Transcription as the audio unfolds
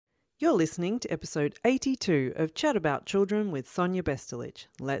You're listening to episode 82 of Chat About Children with Sonia Bestelich.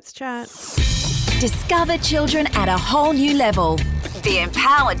 Let's chat. Discover children at a whole new level. Be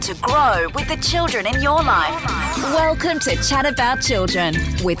empowered to grow with the children in your life. Welcome to Chat About Children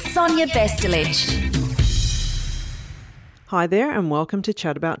with Sonia Bestelich. Hi there and welcome to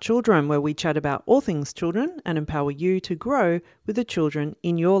Chat About Children, where we chat about all things children and empower you to grow with the children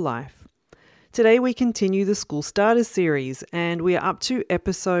in your life. Today we continue the School Starters series and we are up to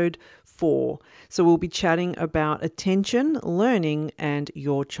episode 4. So we'll be chatting about attention, learning and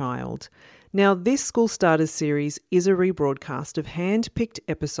your child. Now this School Starters series is a rebroadcast of hand-picked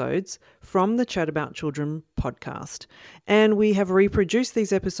episodes from the Chat About Children podcast. And we have reproduced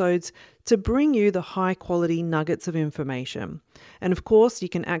these episodes to bring you the high-quality nuggets of information. And of course, you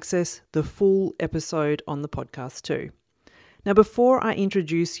can access the full episode on the podcast too. Now, before I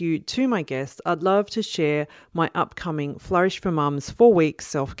introduce you to my guest, I'd love to share my upcoming Flourish for Mums 4-week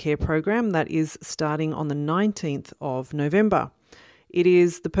self-care program that is starting on the 19th of November. It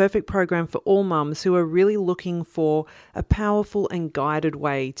is the perfect program for all mums who are really looking for a powerful and guided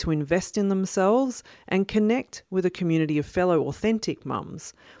way to invest in themselves and connect with a community of fellow authentic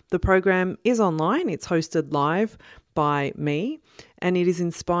mums. The program is online, it's hosted live by me, and it is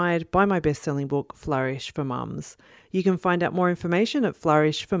inspired by my best-selling book, Flourish for Mums. You can find out more information at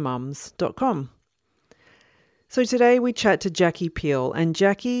flourishformums.com. So today we chat to Jackie Peel, and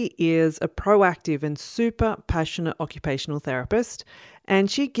Jackie is a proactive and super passionate occupational therapist,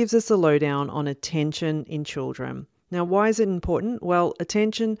 and she gives us a lowdown on attention in children. Now, why is it important? Well,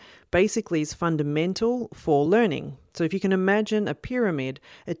 attention basically is fundamental for learning. So if you can imagine a pyramid,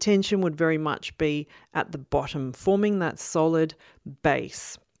 attention would very much be at the bottom, forming that solid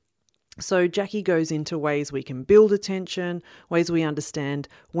base. So Jackie goes into ways we can build attention, ways we understand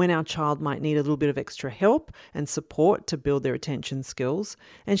when our child might need a little bit of extra help and support to build their attention skills.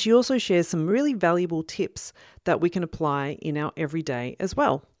 And she also shares some really valuable tips that we can apply in our everyday as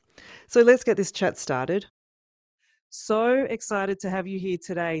well. So let's get this chat started. So excited to have you here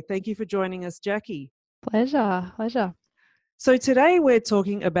today. Thank you for joining us, Jackie. Pleasure. So today we're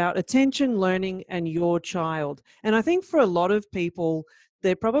talking about attention, learning, and your child. And I think for a lot of people,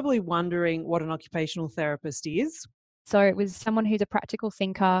 they're probably wondering what an occupational therapist is. So it was someone who's a practical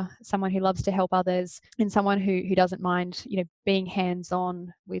thinker, someone who loves to help others, and someone who doesn't mind, being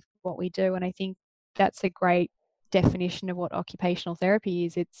hands-on with what we do. And I think that's a great definition of what occupational therapy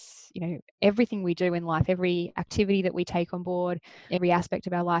is. It's, everything we do in life, every activity that we take on board, every aspect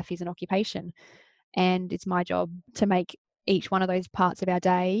of our life is an occupation. And it's my job to make each one of those parts of our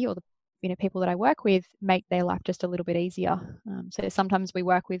day, or the people that I work with, make their life just a little bit easier. So sometimes we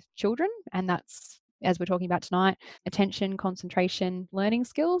work with children, and that's, as we're talking about tonight, attention, concentration, learning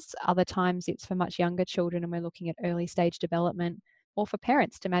skills. Other times it's for much younger children, and we're looking at early stage development, or for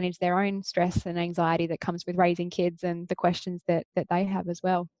parents to manage their own stress and anxiety that comes with raising kids and the questions that they have as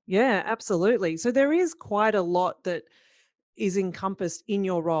well. Yeah, absolutely. So there is quite a lot that is encompassed in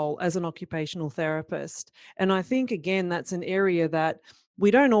your role as an occupational therapist. And I think, again, that's an area that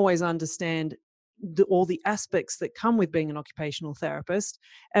we don't always understand all the aspects that come with being an occupational therapist.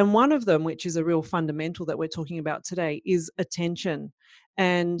 And one of them, which is a real fundamental that we're talking about today, is attention.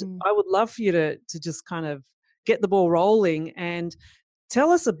 And I would love for you to just kind of get the ball rolling and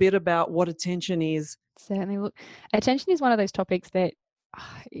tell us a bit about what attention is. Certainly. Look, attention is one of those topics that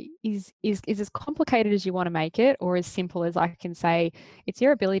is as complicated as you want to make it, or as simple as I can say. It's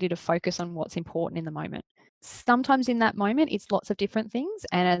your ability to focus on what's important in the moment. Sometimes in that moment, it's lots of different things.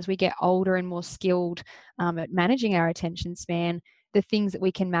 And as we get older and more skilled at managing our attention span, the things that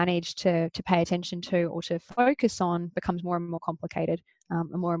we can manage to pay attention to or to focus on becomes more and more complicated, and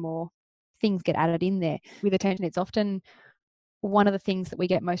more things get added in there. With attention, it's often one of the things that we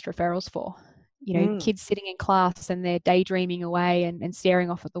get most referrals for. Kids sitting in class and they're daydreaming away and staring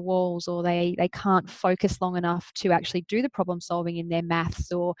off at the walls, or they can't focus long enough to actually do the problem solving in their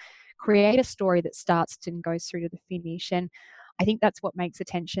maths, or create a story that starts and goes through to the finish. And I think that's what makes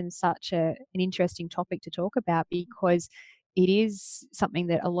attention such an interesting topic to talk about, because it is something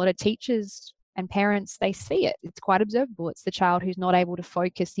that a lot of teachers and parents, they see it. It's quite observable. It's the child who's not able to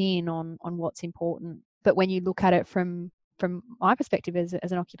focus in on what's important. But when you look at it from my perspective as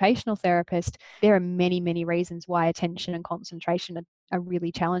an occupational therapist, there are many, many reasons why attention and concentration are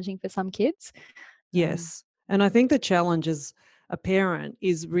really challenging for some kids. Yes. And I think the challenge as a parent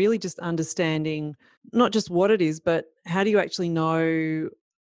is really just understanding not just what it is, but how do you actually know,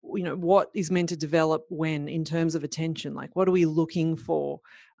 what is meant to develop when in terms of attention? Like, what are we looking for?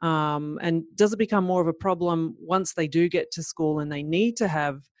 And does it become more of a problem once they do get to school and they need to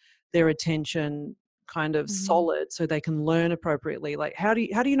have their attention kind of Mhm. solid so they can learn appropriately? Like, how do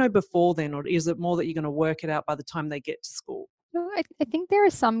you know before then, or is it more that you're going to work it out by the time they get to school? No, I think there are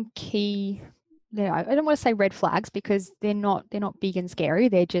some key, yeah, I don't want to say red flags because they're not big and scary.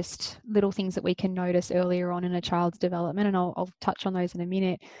 They're just little things that we can notice earlier on in a child's development, and I'll touch on those in a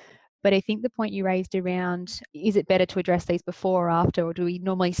minute. But I think the point you raised around, is it better to address these before or after, or do we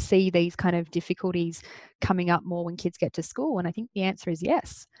normally see these kind of difficulties coming up more when kids get to school? And I think the answer is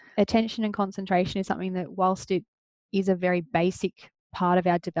yes. Attention and concentration is something that, whilst it is a very basic part of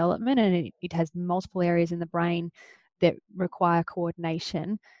our development and it has multiple areas in the brain that require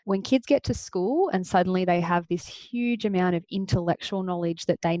coordination, when kids get to school and suddenly they have this huge amount of intellectual knowledge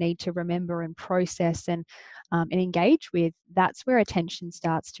that they need to remember and process and engage with, that's where attention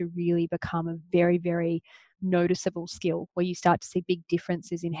starts to really become a very, very noticeable skill, where you start to see big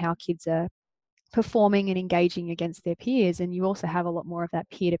differences in how kids are performing and engaging against their peers. And you also have a lot more of that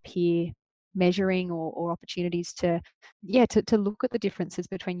peer-to-peer measuring or opportunities to look at the differences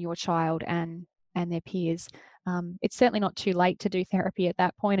between your child and their peers. It's certainly not too late to do therapy at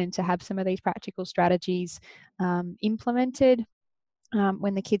that point and to have some of these practical strategies implemented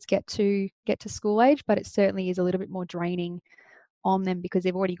when the kids get to school age, but it certainly is a little bit more draining on them because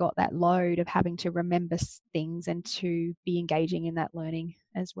they've already got that load of having to remember things and to be engaging in that learning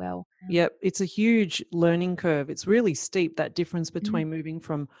as well. Yep, it's a huge learning curve. It's really steep, that difference Mhm. between moving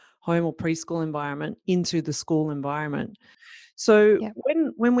from home or preschool environment into the school environment. So Yeah,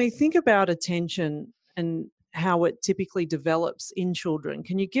 when we think about attention and how it typically develops in children,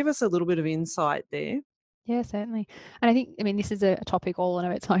 can you give us a little bit of insight there? yeah, certainly. And I think, I mean, this is a topic all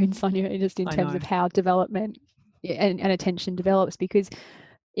on its own, Sonia, just in I terms of know. how development and attention develops, because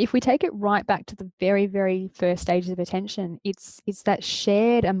if we take it right back to the very, very first stages of attention, it's that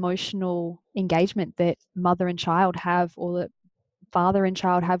shared emotional engagement that mother and child have, or that father and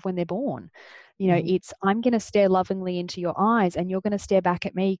child have when they're born. Mhm. It's, I'm going to stare lovingly into your eyes and you're going to stare back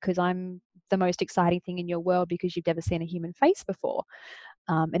at me because I'm the most exciting thing in your world because you've never seen a human face before.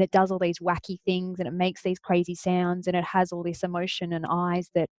 And it does all these wacky things and it makes these crazy sounds and it has all this emotion and eyes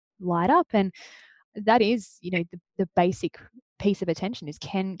that light up. And that is, the basic piece of attention is,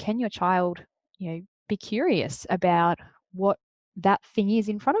 can your child, be curious about what that thing is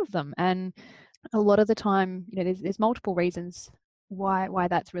in front of them? And a lot of the time, there's multiple reasons why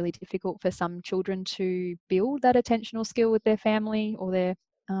that's really difficult for some children to build that attentional skill with their family or their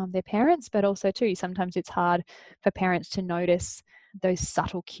parents, but also too sometimes it's hard for parents to notice those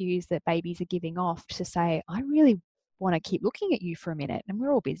subtle cues that babies are giving off to say, I really want to keep looking at you for a minute, and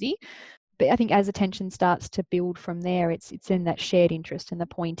we're all busy. But I think as attention starts to build from there, it's in that shared interest and the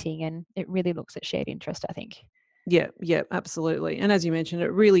pointing, and it really looks at shared interest, I think. Yeah, yeah, absolutely. And as you mentioned,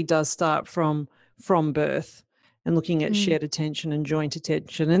 it really does start from birth and looking at Mm, shared attention and joint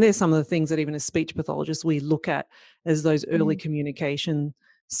attention. And there's some of the things that even as speech pathologists we look at as those early mm. communication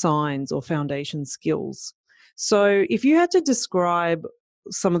signs or foundation skills. So if you had to describe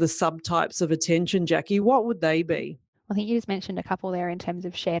some of the subtypes of attention, Jackie, what would they be? I think you just mentioned a couple there in terms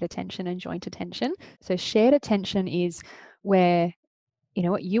of shared attention and joint attention. So shared attention is where,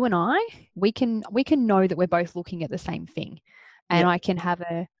 what, you and I, we can know that we're both looking at the same thing, and Yep. I can have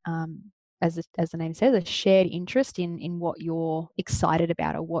as the name says, a shared interest in what you're excited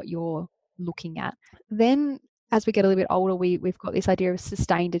about or what you're looking at. Then as we get a little bit older, we've got this idea of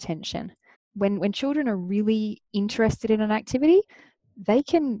sustained attention. When children are really interested in an activity, they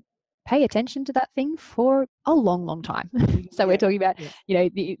can pay attention to that thing for a long, long time. So we're Yeah. talking about, Yeah.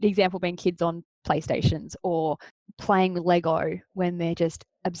 the example being kids on PlayStations or playing with Lego when they're just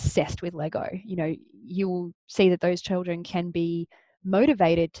obsessed with Lego. You'll see that those children can be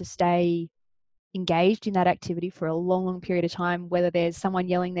motivated to stay engaged in that activity for a long, long period of time, whether there's someone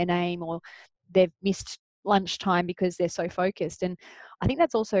yelling their name or they've missed lunchtime because they're so focused. And I think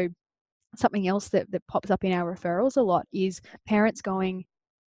that's also something else that pops up in our referrals a lot, is parents going,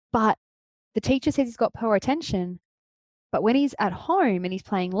 but the teacher says he's got poor attention, but when he's at home and he's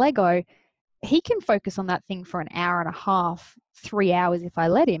playing Lego, he can focus on that thing for an hour and a half, 3 hours if I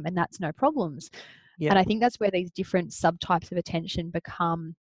let him, and that's no problems. Yeah. And I think that's where these different subtypes of attention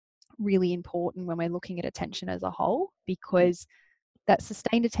become really important when we're looking at attention as a whole, because that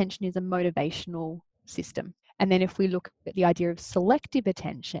sustained attention is a motivational system. And then if we look at the idea of selective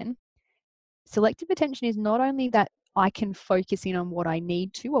attention is not only that I can focus in on what I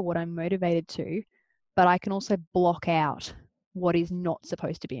need to or what I'm motivated to, but I can also block out what is not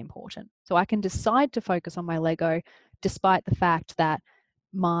supposed to be important. So I can decide to focus on my Lego despite the fact that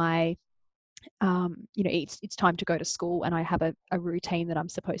my it's time to go to school and I have a routine that I'm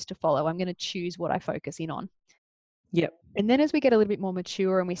supposed to follow. I'm going to choose what I focus in on. Yep. And then as we get a little bit more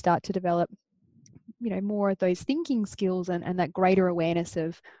mature and we start to develop more of those thinking skills and that greater awareness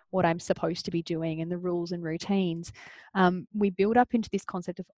of what I'm supposed to be doing and the rules and routines, we build up into this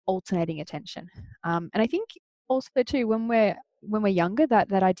concept of alternating attention. And I think also too, when we're younger,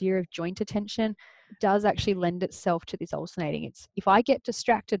 that idea of joint attention does actually lend itself to this alternating. It's if I get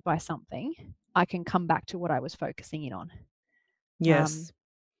distracted by something, I can come back to what I was focusing in on. Yes.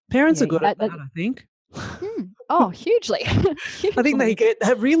 Parents are good at that, I think. Oh, hugely. I think they get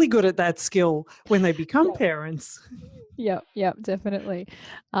really good at that skill when they become parents. Yeah, definitely.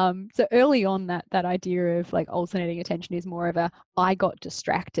 So early on, that idea of like alternating attention is more of a I got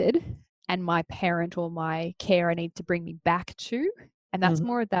distracted and my parent or my carer needs to bring me back to, and that's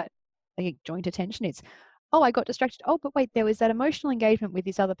more of that joint attention. It's, oh, I got distracted. Oh, but wait, there was that emotional engagement with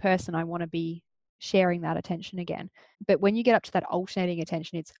this other person. I want to be sharing that attention again. But when you get up to that alternating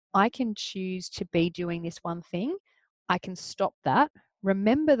attention, it's I can choose to be doing this one thing. I can stop that.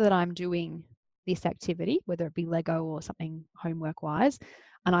 Remember that I'm doing this activity, whether it be Lego or something homework wise,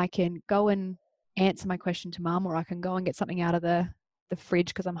 and I can go and answer my question to mum, or I can go and get something out of the fridge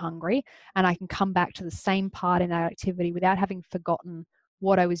because I'm hungry, and I can come back to the same part in that activity without having forgotten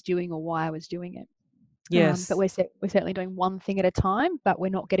what I was doing or why I was doing it. Yes. But we're certainly doing one thing at a time, but we're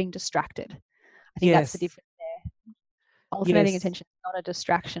not getting distracted. I think that's the difference there. Alternating attention is not a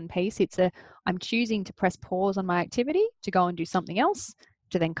distraction piece. It's I'm choosing to press pause on my activity to go and do something else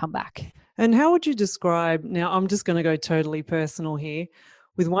to then come back. And how would you describe, now I'm just going to go totally personal here.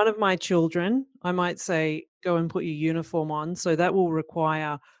 With one of my children, I might say, go and put your uniform on. So that will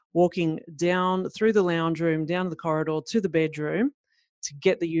require walking down through the lounge room, down the corridor to the bedroom to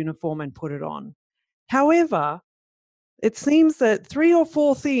get the uniform and put it on. However, it seems that 3 or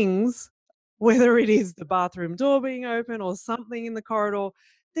 4 things, whether it is the bathroom door being open or something in the corridor,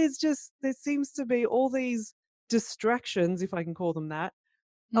 there seems to be all these distractions, if I can call them that,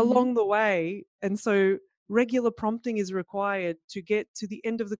 along the way. And so regular prompting is required to get to the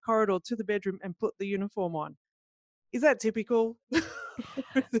end of the corridor to the bedroom and put the uniform on. Is that typical?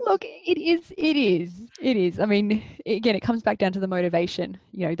 Look, it is. I mean, again, it comes back down to the motivation,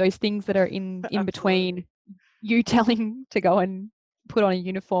 those things that are in between you telling to go and put on a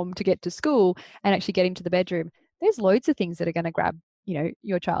uniform to get to school and actually getting to the bedroom. There's loads of things that are going to grab,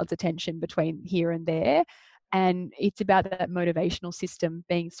 your child's attention between here and there. And it's about that motivational system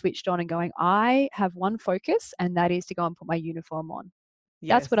being switched on and going, I have one focus, and that is to go and put my uniform on.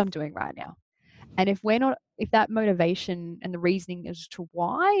 Yes. That's what I'm doing right now. And if that motivation and the reasoning as to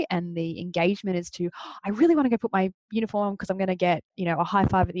why and the engagement as to, I really want to go put my uniform on because I'm going to get, a high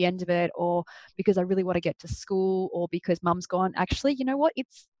five at the end of it, or because I really want to get to school, or because mum's gone, actually, you know what,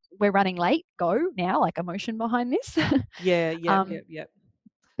 we're running late, go now, like emotion behind this. Yeah.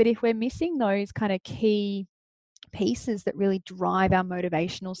 But if we're missing those kind of key pieces that really drive our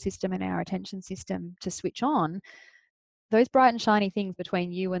motivational system and our attention system to switch on, those bright and shiny things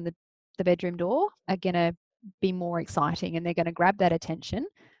between you and the bedroom door are going to be more exciting, and they're going to grab that attention,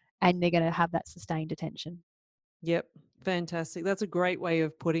 and they're going to have that sustained attention. Yep. Fantastic. That's a great way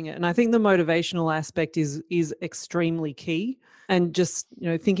of putting it. And I think the motivational aspect is extremely key. And just,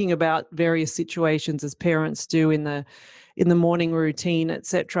 thinking about various situations as parents do in the morning routine,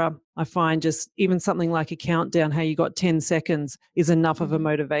 etc. I find just even something like a countdown, how you got 10 seconds is enough of a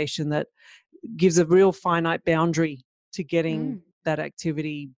motivation that gives a real finite boundary to getting that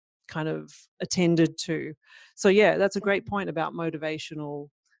activity kind of attended to. So yeah, that's a great point about motivational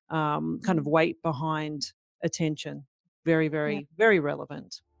kind of weight behind attention. Very, very, very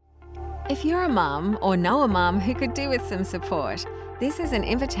relevant. If you're a mum or know a mum who could do with some support, this is an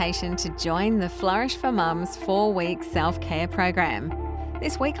invitation to join the Flourish for Mums 4-week self-care program.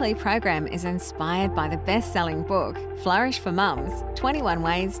 This weekly program is inspired by the best-selling book, Flourish for Mums, 21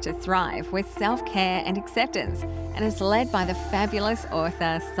 Ways to Thrive with Self-Care and Acceptance, and is led by the fabulous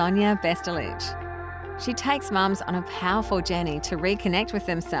author Sonia Bestelich. She takes mums on a powerful journey to reconnect with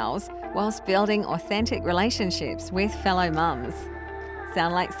themselves whilst building authentic relationships with fellow mums.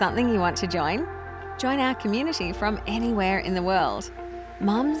 Sound like something you want to join? Join our community from anywhere in the world.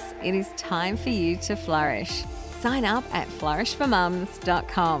 Mums, it is time for you to flourish. Sign up at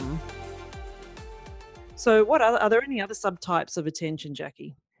flourishformums.com. So are there any other subtypes of attention,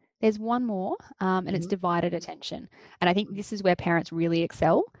 Jackie? There's one more, and it's divided attention. And I think this is where parents really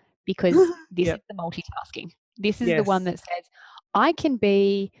excel, because this is the multitasking. This is the one that says, I can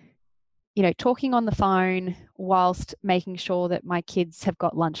be, talking on the phone whilst making sure that my kids have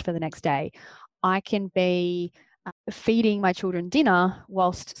got lunch for the next day. I can be feeding my children dinner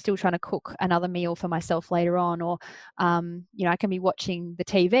whilst still trying to cook another meal for myself later on, or I can be watching the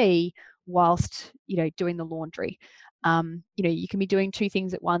TV whilst doing the laundry. You can be doing two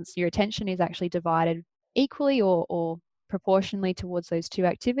things at once. Your attention is actually divided equally or proportionally towards those two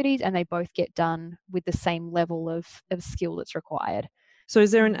activities, and they both get done with the same level of skill that's required. So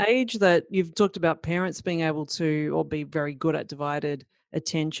is there an age that you've talked about parents being able to or be very good at divided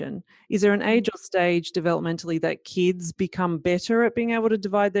attention? Is there an age or stage developmentally that kids become better at being able to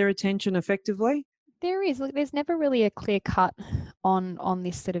divide their attention effectively? There is. Look, there's never really a clear cut on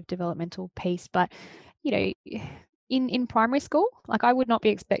this sort of developmental piece, but in primary school, like I would not be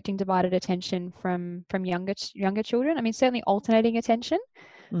expecting divided attention from younger children. I mean, certainly alternating attention,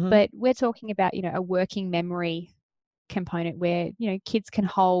 but we're talking about a working memory component where kids can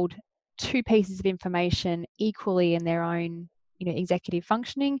hold two pieces of information equally in their own executive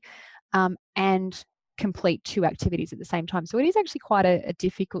functioning, and complete two activities at the same time. So it is actually quite a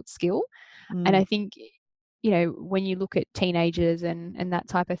difficult skill. And I think when you look at teenagers and that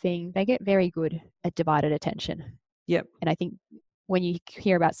type of thing, they get very good at divided attention. Yep. And I think when you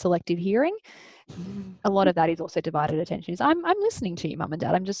hear about selective hearing, a lot of that is also divided attention. I'm listening to you, mum and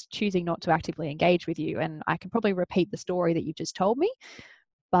dad. I'm just choosing not to actively engage with you. And I can probably repeat the story that you just told me,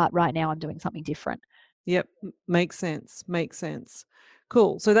 but right now I'm doing something different. Yep. Makes sense.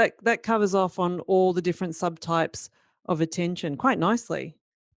 Cool. So that covers off on all the different subtypes of attention quite nicely.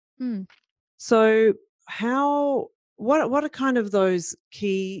 So what are kind of those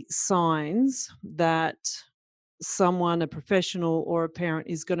key signs that someone, a professional or a parent,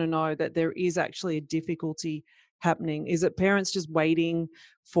 is going to know that there is actually a difficulty happening? Is it parents just waiting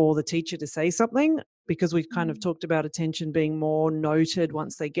for the teacher to say something? Because we've kind of talked about attention being more noted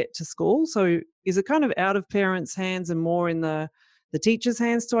once they get to school. So is it kind of out of parents' hands and more in the teacher's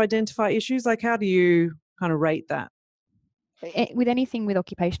hands to identify issues? Like, how do you kind of rate that? With anything with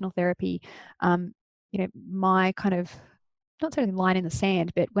occupational therapy, my kind of, not certainly line in the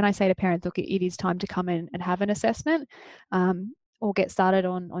sand, but when I say to parents, look, it is time to come in and have an assessment, or get started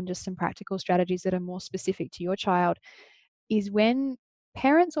on just some practical strategies that are more specific to your child, is when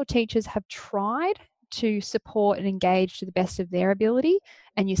parents or teachers have tried to support and engage to the best of their ability,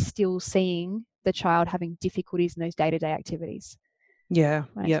 and you're still seeing the child having difficulties in those day-to-day activities. Yeah.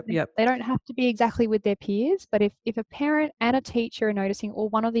 Right? Yep. They don't have to be exactly with their peers, but if a parent and a teacher are noticing, or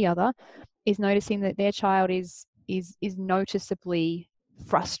one or the other is noticing that their child is noticeably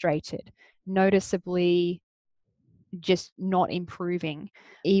frustrated, noticeably just not improving,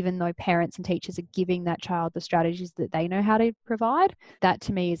 even though parents and teachers are giving that child the strategies that they know how to provide, that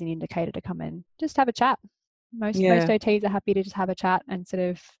to me is an indicator to come in, just have a chat. Most OTs are happy to just have a chat and sort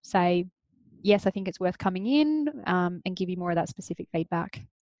of say, yes, I think it's worth coming in, and give you more of that specific feedback.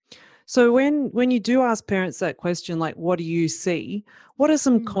 So when you do ask parents that question, like, what do you see? What are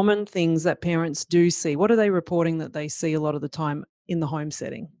some common things that parents do see? What are they reporting that they see a lot of the time in the home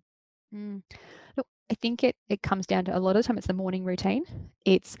setting? Look, I think it comes down to, a lot of the time it's the morning routine.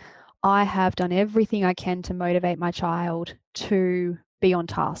 It's, I have done everything I can to motivate my child to be on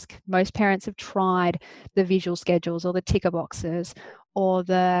task. Most parents have tried the visual schedules or the ticker boxes or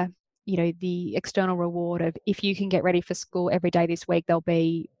the external reward of, if you can get ready for school every day this week, there'll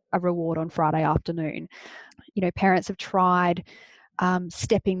be a reward on Friday afternoon. Parents have tried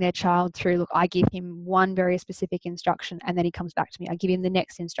stepping their child through, look, I give him one very specific instruction and then he comes back to me. I give him the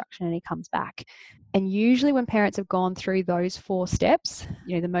next instruction and he comes back. And usually when parents have gone through those 4 steps,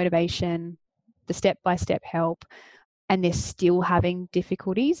 the motivation, the step-by-step help, and they're still having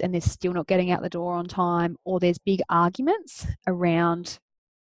difficulties and they're still not getting out the door on time, or there's big arguments around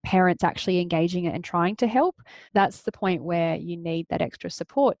parents actually engaging it and trying to help, that's the point where you need that extra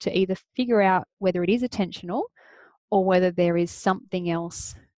support to either figure out whether it is attentional or whether there is something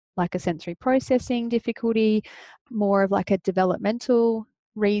else, like a sensory processing difficulty, more of like a developmental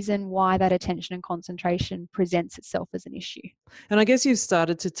reason why that attention and concentration presents itself as an issue. And I guess you've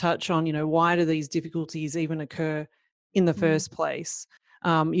started to touch on, why do these difficulties even occur in the first place?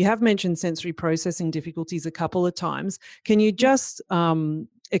 You have mentioned sensory processing difficulties a couple of times. Can you just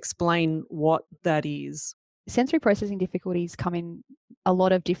explain what that is? Sensory processing difficulties come in a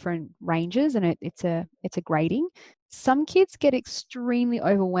lot of different ranges, and it's a grading. Some kids get extremely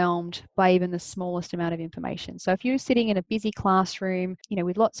overwhelmed by even the smallest amount of information. So if you're sitting in a busy classroom,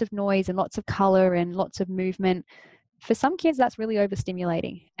 with lots of noise and lots of color and lots of movement, for some kids that's really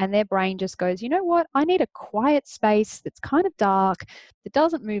overstimulating, and their brain just goes, you know what, I need a quiet space that's kind of dark, that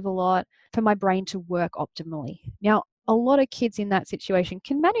doesn't move a lot, for my brain to work optimally. Now, a lot of kids in that situation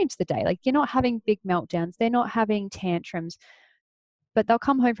can manage the day. Like, you're not having big meltdowns, they're not having tantrums, but they'll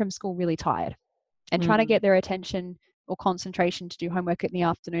come home from school really tired, and trying to get their attention or concentration to do homework in the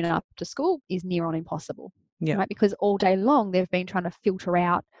afternoon after school is near on impossible. Yeah. Right? Because all day long they've been trying to filter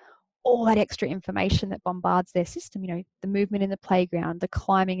out all that extra information that bombards their system, the movement in the playground, the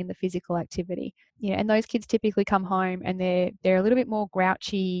climbing and the physical activity. And those kids typically come home and they're a little bit more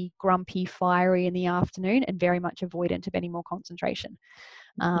grouchy, grumpy, fiery in the afternoon and very much avoidant of any more concentration.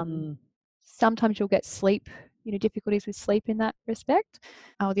 Sometimes you'll get sleep, difficulties with sleep in that respect.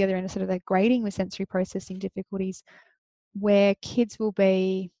 The other end is sort of the grading with sensory processing difficulties, where kids will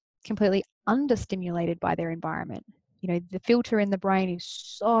be completely understimulated by their environment. The filter in the brain is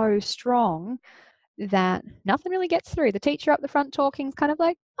so strong that nothing really gets through. The teacher up the front talking is kind of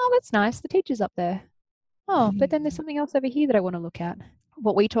like, oh, that's nice, the teacher's up there. Oh, but then there's something else over here that I want to look at.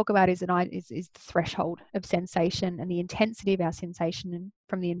 What we talk about is the threshold of sensation and the intensity of our sensation and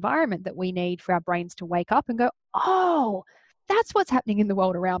from the environment that we need for our brains to wake up and go, oh, that's what's happening in the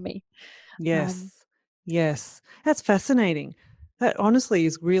world around me. Yes. Yes. That's fascinating. That honestly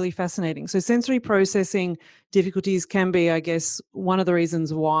is really fascinating. So sensory processing difficulties can be, I guess, one of the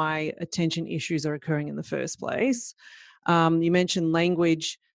reasons why attention issues are occurring in the first place. You mentioned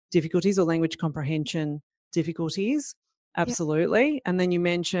language difficulties or language comprehension difficulties. Absolutely. Yep. And then you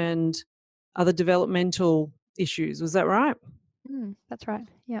mentioned other developmental issues. Was that right? That's right.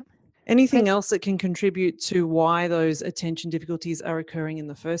 Yeah. Anything else that can contribute to why those attention difficulties are occurring in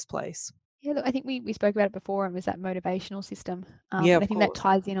the first place? Yeah, look, I think we spoke about it before, and was that motivational system. And I think that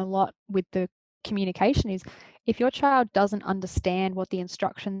ties in a lot with the communication. Is if your child doesn't understand what the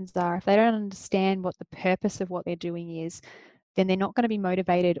instructions are, if they don't understand what the purpose of what they're doing is, then they're not going to be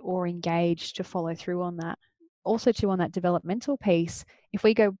motivated or engaged to follow through on that. Also, too, on that developmental piece, if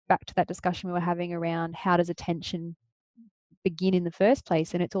we go back to that discussion we were having around how does attention begin in the first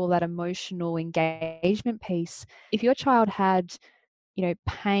place, and it's all that emotional engagement piece. If your child had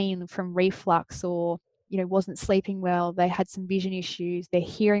pain from reflux or, wasn't sleeping well, they had some vision issues, their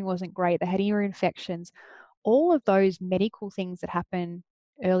hearing wasn't great, they had ear infections, all of those medical things that happen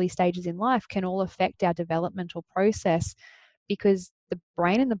early stages in life can all affect our developmental process, because the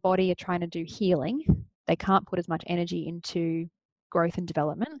brain and the body are trying to do healing. They can't put as much energy into growth and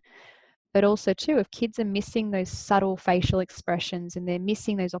development. But also too, if kids are missing those subtle facial expressions and they're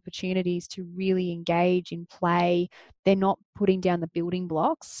missing those opportunities to really engage in play, they're not putting down the building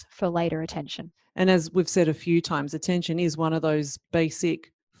blocks for later attention. And as we've said a few times, attention is one of those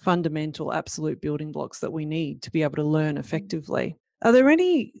basic, fundamental, absolute building blocks that we need to be able to learn effectively. Are there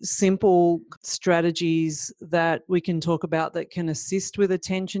any simple strategies that we can talk about that can assist with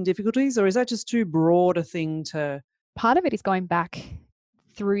attention difficulties, or is that just too broad a thing to... Part of it is going back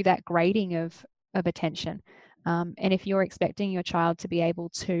through that grading of attention. And if you're expecting your child to be able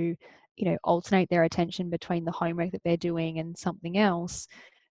to, alternate their attention between the homework that they're doing and something else,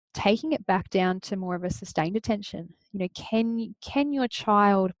 taking it back down to more of a sustained attention. Can your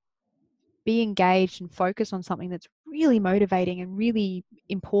child be engaged and focus on something that's really motivating and really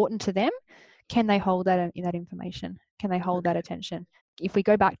important to them? Can they hold that information? Can they hold that attention? If we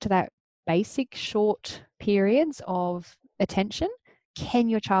go back to that basic short periods of attention, can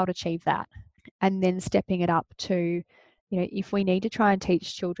your child achieve that? And then stepping it up to, if we need to try and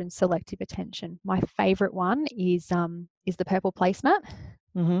teach children selective attention. My favorite one is the purple placemat.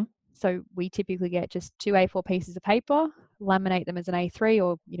 Mm-hmm. So we typically get just 2 A4 pieces of paper, laminate them as an A3,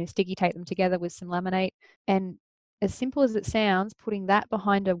 or sticky tape them together with some laminate. And as simple as it sounds, putting that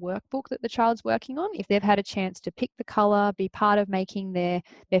behind a workbook that the child's working on, if they've had a chance to pick the color, be part of making their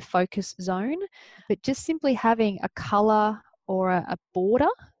focus zone, but just simply having a color or a border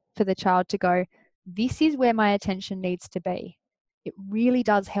for the child to go, this is where my attention needs to be. It really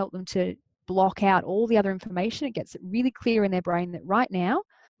does help them to block out all the other information. It gets it really clear in their brain that right now,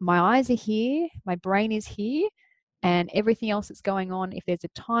 my eyes are here, my brain is here, and everything else that's going on, if there's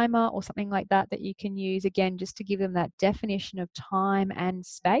a timer or something like that you can use, again, just to give them that definition of time and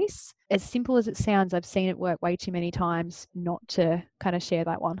space. As simple as it sounds, I've seen it work way too many times not to kind of share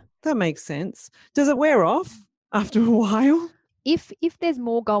that one. That makes sense. Does it wear off after a while? If there's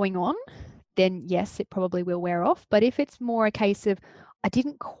more going on, then yes, it probably will wear off. But if it's more a case of I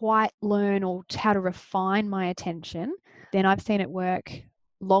didn't quite learn or how to refine my attention, then I've seen it work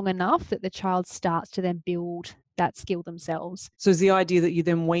long enough that the child starts to then build that skill themselves. So is the idea that you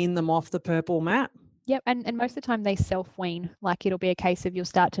then wean them off the purple mat? Yep, and most of the time they self-wean. Like it'll be a case of you'll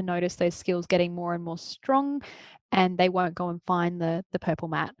start to notice those skills getting more and more strong, and they won't go and find the purple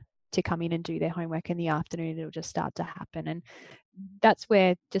mat to come in and do their homework in the afternoon. It'll just start to happen. And that's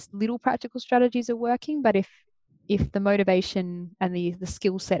where just little practical strategies are working. But if the motivation and the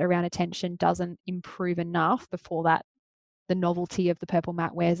skill set around attention doesn't improve enough before that, the novelty of the purple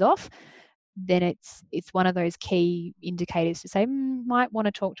mat wears off, then it's one of those key indicators to say, might want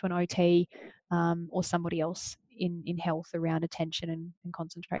to talk to an OT or somebody else in health around attention and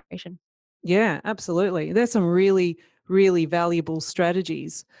concentration. Yeah, absolutely. There's some really, really valuable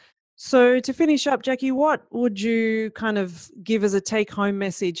strategies. So to finish up, Jackie, what would you kind of give as a take-home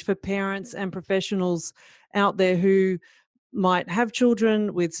message for parents and professionals out there who might have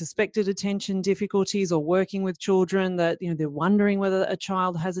children with suspected attention difficulties or working with children that, they're wondering whether a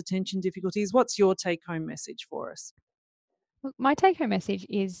child has attention difficulties? What's your take-home message for us? Look, my take-home message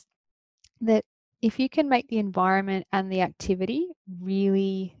is that if you can make the environment and the activity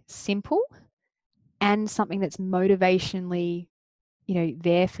really simple and something that's motivationally,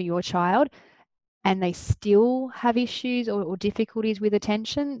 there for your child, and they still have issues or difficulties with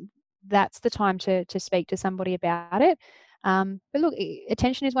attention, that's the time to speak to somebody about it. But look,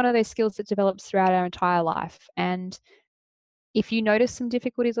 attention is one of those skills that develops throughout our entire life. And if you notice some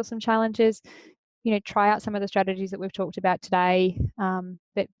difficulties or some challenges, try out some of the strategies that we've talked about today.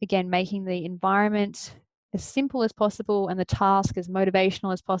 But again, making the environment as simple as possible and the task as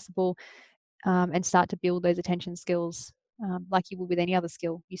motivational as possible, and start to build those attention skills like you would with any other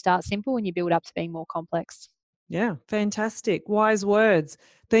skill. You start simple and you build up to being more complex. Yeah, fantastic. Wise words.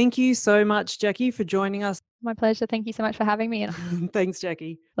 Thank you so much, Jackie, for joining us. My pleasure. Thank you so much for having me. Thanks,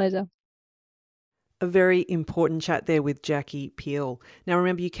 Jackie. Pleasure. A very important chat there with Jackie Peel. Now,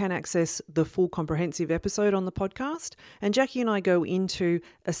 remember, you can access the full comprehensive episode on the podcast, and Jackie and I go into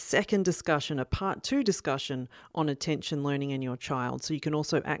a second discussion, a part 2 discussion on attention learning in your child. So you can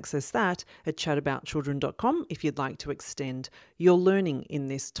also access that at chataboutchildren.com if you'd like to extend your learning in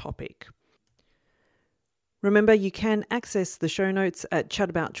this topic. Remember, you can access the show notes at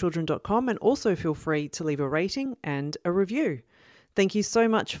chataboutchildren.com, and also feel free to leave a rating and a review. Thank you so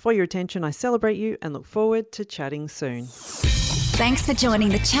much for your attention. I celebrate you and look forward to chatting soon. Thanks for joining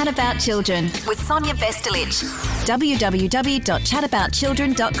the Chat About Children with Sonia Vestelich.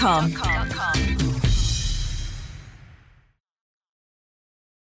 www.chataboutchildren.com.